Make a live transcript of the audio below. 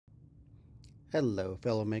Hello,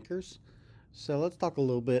 fellow makers. So let's talk a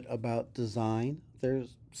little bit about design.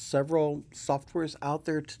 There's several softwares out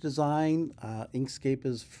there to design. Inkscape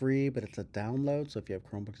is free, but it's a download, so if you have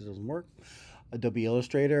Chromebooks, it doesn't work. Adobe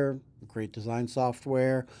Illustrator, great design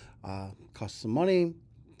software, costs some money.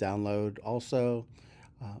 Download also,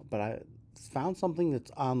 but I found something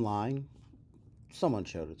that's online. Someone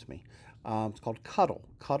showed it to me. It's called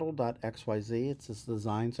cuttle.xyz. It's this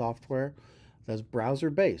design software that's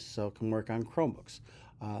browser based, so it can work on Chromebooks.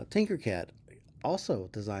 Tinkercad, also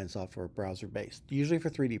design software, browser based, usually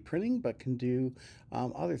for 3D printing, but can do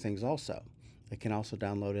other things also. It can also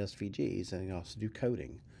download SVGs and it can also do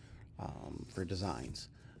coding for designs.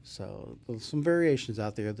 So there's some variations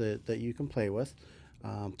out there that you can play with.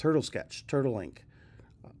 Turtle Sketch, Turtle Ink,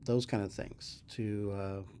 those kind of things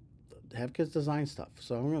to have kids design stuff.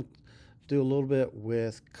 So I'm going to do a little bit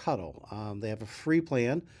with Cuttle. They have a free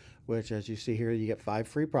plan, which, as you see here, you get 5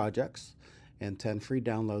 free projects and 10 free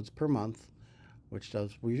downloads per month, which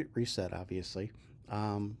does reset, obviously.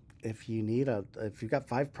 If if you've got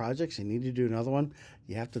 5 projects, you need to do another one,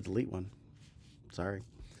 you have to delete one. Sorry.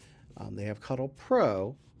 They have Cuttle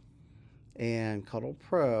Pro, and Cuttle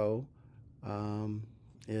Pro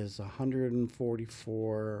is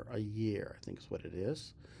 $144 a year, I think is what it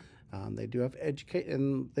is. They do have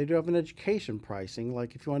an education pricing.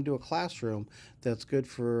 Like if you want to do a classroom, that's good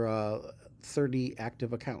for 30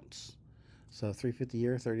 active accounts. So $350 a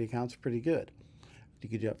year, 30 accounts, pretty good. You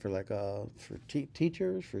could do it for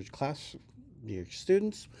teachers, for your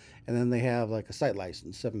students, and then they have like a site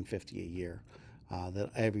license, $750 a year, that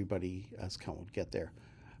everybody as account would get there.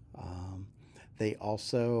 They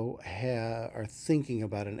also are thinking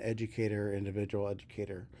about an individual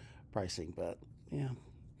educator pricing, but yeah,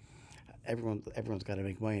 everyone's got to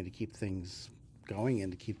make money to keep things going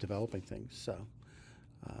and to keep developing things.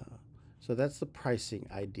 So that's the pricing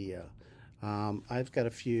idea. I've got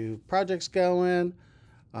a few projects going.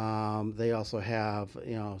 They also have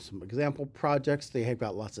some example projects. They have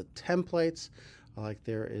got lots of templates. Like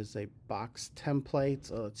there is a box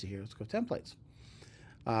template. Oh, let's see here. Let's go templates.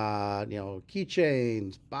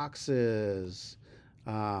 Keychains, boxes,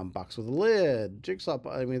 box with a lid, jigsaw.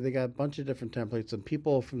 I mean, they got a bunch of different templates, and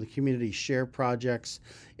people from the community share projects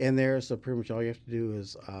in there. So pretty much all you have to do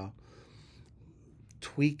is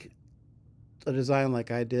tweak a design.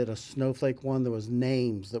 Like I did a snowflake one. There was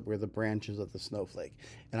names that were the branches of the snowflake,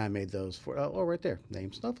 and I made those for right there,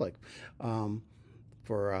 name snowflake,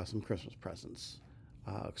 for some Christmas presents.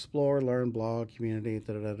 Explore, learn, blog, community,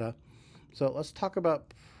 da da da. So let's talk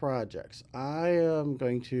about projects. I am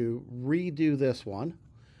going to redo this one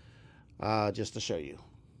just to show you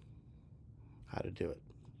how to do it.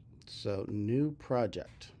 So new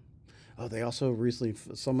project. Oh, they also recently,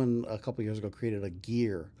 someone a couple years ago created a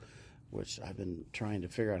gear, which I've been trying to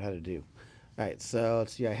figure out how to do. All right, so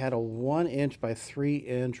let's see, I had a 1" by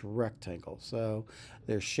 3" rectangle. So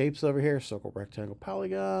there's shapes over here, circle, rectangle,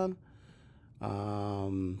 polygon,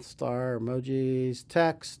 star, emojis,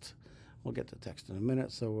 text. We'll get to text in a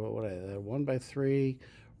minute. So what I had, 1 by 3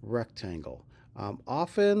 rectangle.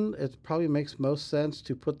 Often it probably makes most sense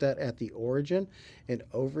to put that at the origin, and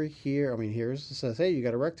over here, it says, hey, you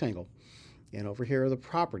got a rectangle, and over here are the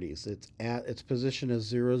properties. It's at its position as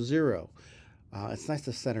 0, 0. It's nice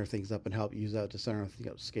to center things up and help use that to center things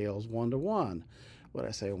up. Scales 1 to 1. What did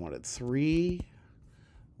I say? I wanted 3.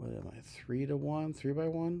 What am I? 3 to 1, 3 by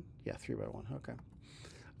 1. Yeah, 3 by 1. Okay.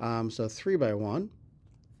 So 3 by 1.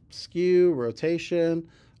 Skew, rotation,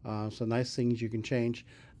 so nice things you can change.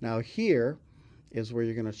 Now here is where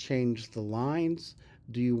you're going to change the lines.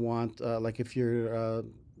 Do you want, like if you're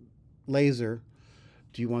laser,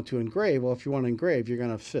 do you want to engrave? Well, if you want to engrave, you're going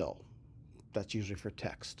to fill. That's usually for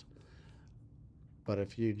text. But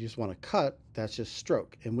if you just want to cut, that's just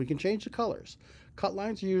stroke. And we can change the colors. Cut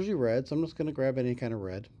lines are usually red, so I'm just going to grab any kind of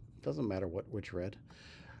red. Doesn't matter which red.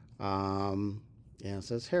 And it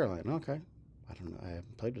says hairline. Okay. I don't know. I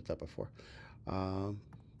haven't played with that before.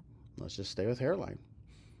 Let's just stay with hairline.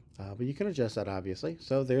 But you can adjust that, obviously.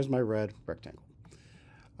 So there's my red rectangle.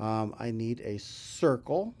 I need a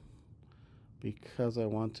circle because I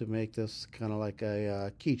want to make this kind of like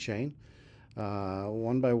a keychain.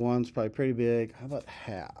 1 by 1 is probably pretty big. How about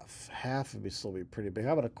half? Half would still be pretty big.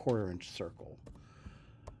 How about a 1/4" circle?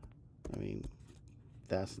 I mean,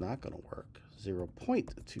 that's not going to work.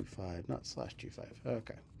 0.25, not /25.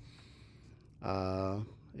 Okay.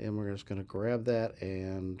 And we're just going to grab that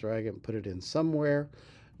and drag it and put it in somewhere.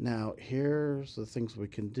 Now, here's the things we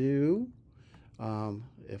can do.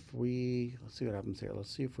 Let's see what happens here.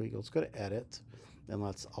 Let's go to edit and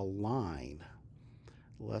let's align.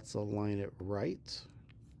 Let's align it right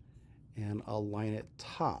and align it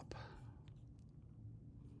top.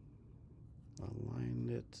 Align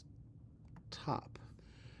it top.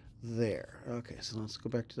 There. Okay, so let's go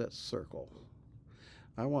back to that circle.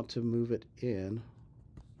 I want to move it in.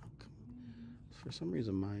 For some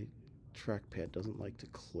reason, my trackpad doesn't like to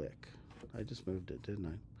click. I just moved it, didn't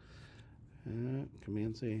I?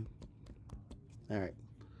 Command C. All right.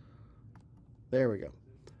 There we go.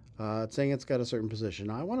 It's saying it's got a certain position.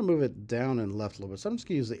 Now I want to move it down and left a little bit, so I'm just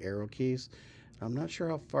going to use the arrow keys. I'm not sure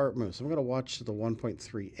how far it moves, so I'm going to watch the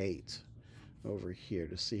 1.38 over here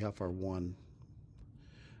to see how far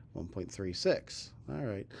 1.36. All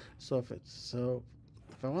right. So if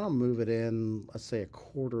I want to move it in, let's say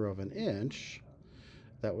 1/4 of an inch,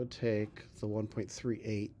 that would take the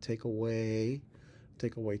 1.38, take away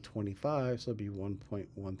 25, so it'd be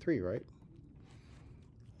 1.13, right?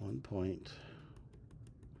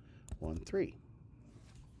 1.13.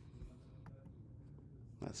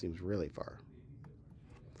 That seems really far.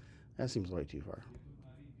 That seems way too far.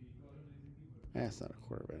 That's not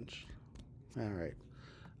 1/4 inch. All right.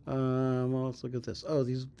 Well, let's look at this. Oh,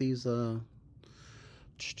 these well,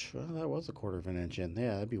 that was 1/4 inch in.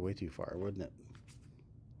 Yeah, that'd be way too far, wouldn't it?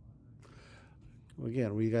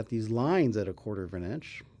 Again, we got these lines at 1/4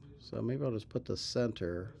 inch, so maybe I'll just put the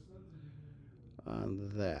center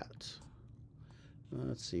on that.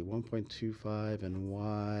 Let's see, 1.25 and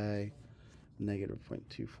y negative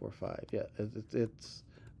 0.245. Yeah, it's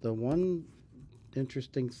the one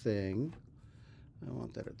interesting thing. I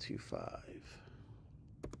want that at 2.5.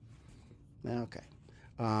 Okay.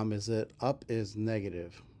 Is it up is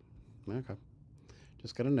negative? Okay.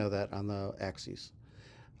 Just got to know that on the axes.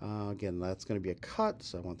 Again, that's going to be a cut,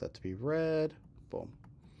 so I want that to be red. Boom.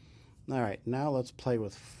 All right, now let's play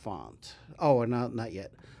with font. Oh, and not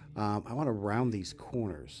yet. I want to round these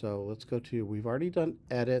corners. So let's go to, we've already done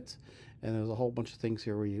edit, and there's a whole bunch of things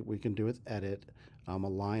here we can do with edit.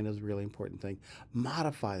 Align is a really important thing.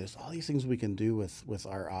 Modify, there's all these things we can do with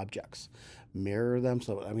our objects. Mirror them,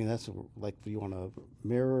 so I mean that's like you want to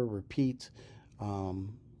mirror, repeat,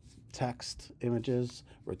 text, images,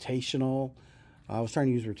 rotational. I was trying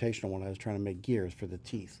to use rotational when I was trying to make gears for the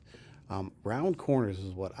teeth. Round corners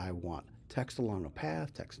is what I want. Text along a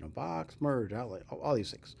path, text in a box, merge, outlet, all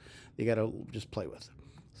these things. You got to just play with.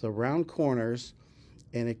 So round corners,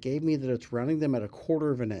 and it gave me that it's rounding them at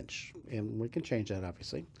 1/4 inch. And we can change that,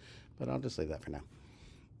 obviously, but I'll just leave that for now.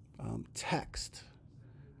 Text.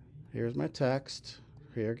 Here's my text.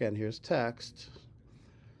 Here again, here's text.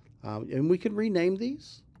 And we can rename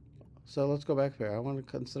these. So let's go back there. I want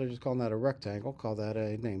to, instead of just calling that a rectangle, call that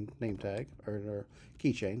a name tag or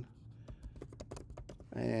keychain.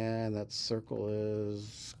 And that circle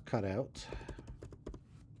is cut out.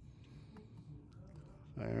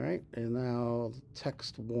 All right, and now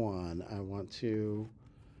text 1.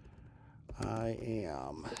 I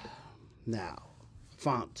am now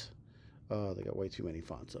font. Oh, they got way too many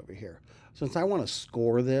fonts over here. Since I want to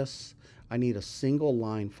score this, I need a single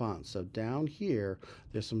line font. So down here,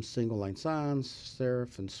 there's some single line sans,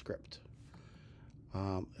 serif, and script.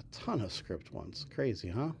 A ton of script ones. Crazy,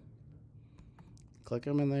 huh? Click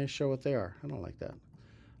them and they show what they are. I don't like that.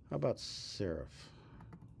 How about serif?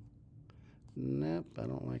 Nope, I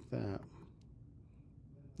don't like that.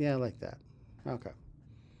 Yeah, I like that. Okay.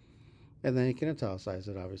 And then you can italicize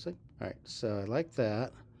it, obviously. All right, so I like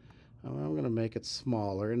that. I'm going to make it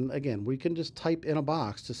smaller. And again, we can just type in a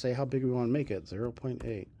box to say how big we want to make it,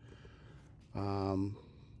 0.8.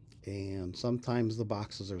 And sometimes the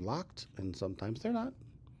boxes are locked and sometimes they're not.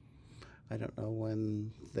 I don't know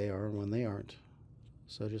when they are and when they aren't.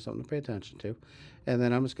 So just something to pay attention to. And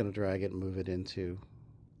then I'm just going to drag it and move it into,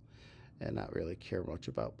 and not really care much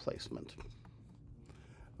about placement.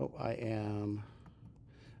 Oh, I am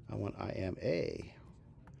A.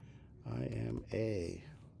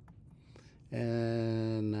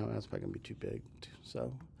 And now that's probably going to be too big.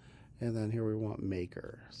 So, and then here we want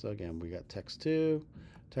maker. So again, we got text 2,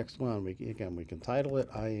 text 1. We can title it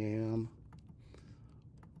I am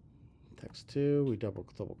text 2. We double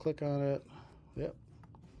click on it. Yep.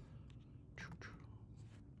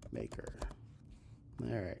 Maker. All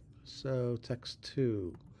right. So text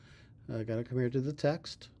 2. I got to come here to the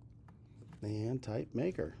text and type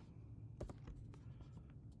maker.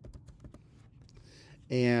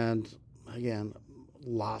 And again,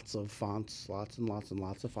 lots of fonts, lots and lots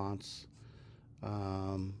of fonts.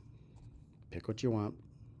 Pick what you want,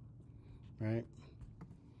 right?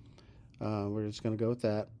 We're just going to go with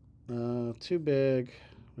that. Too big.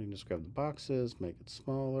 We can just grab the boxes, make it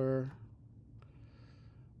smaller.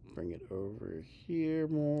 Bring it over here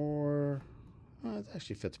more. Oh, it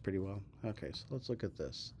actually fits pretty well. Okay, so let's look at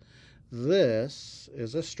this. This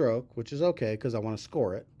is a stroke, which is okay because I want to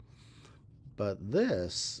score it. But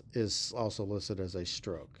this is also listed as a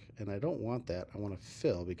stroke, and I don't want that. I want to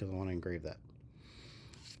fill because I want to engrave that.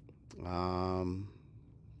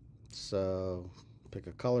 So pick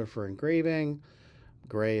a color for engraving.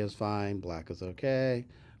 Gray is fine, black is okay.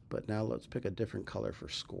 But now let's pick a different color for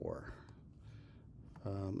score.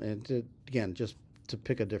 Again, just to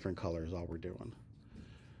pick a different color is all we're doing.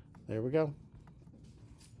 There we go.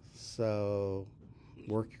 So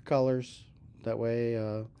work your colors. That way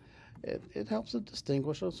it helps it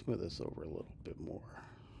distinguish. I'll smooth this over a little bit more.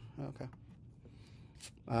 Okay.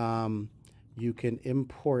 You can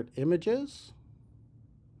import images.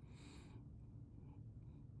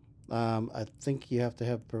 I think you have to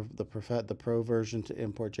have the Pro version to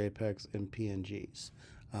import JPEGs and PNGs.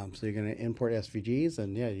 So you're going to import SVGs,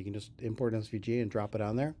 and yeah, you can just import an SVG and drop it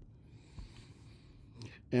on there.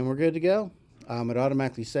 And we're good to go. It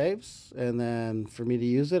automatically saves, and then for me to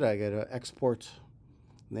use it, I got to export.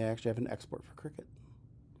 And they actually have an export for Cricut.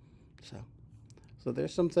 So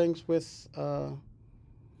there's some things with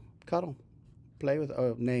Cuttle. Play with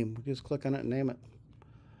name. Just click on it and name it.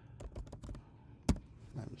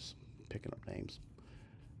 I'm just picking up names.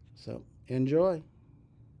 So enjoy.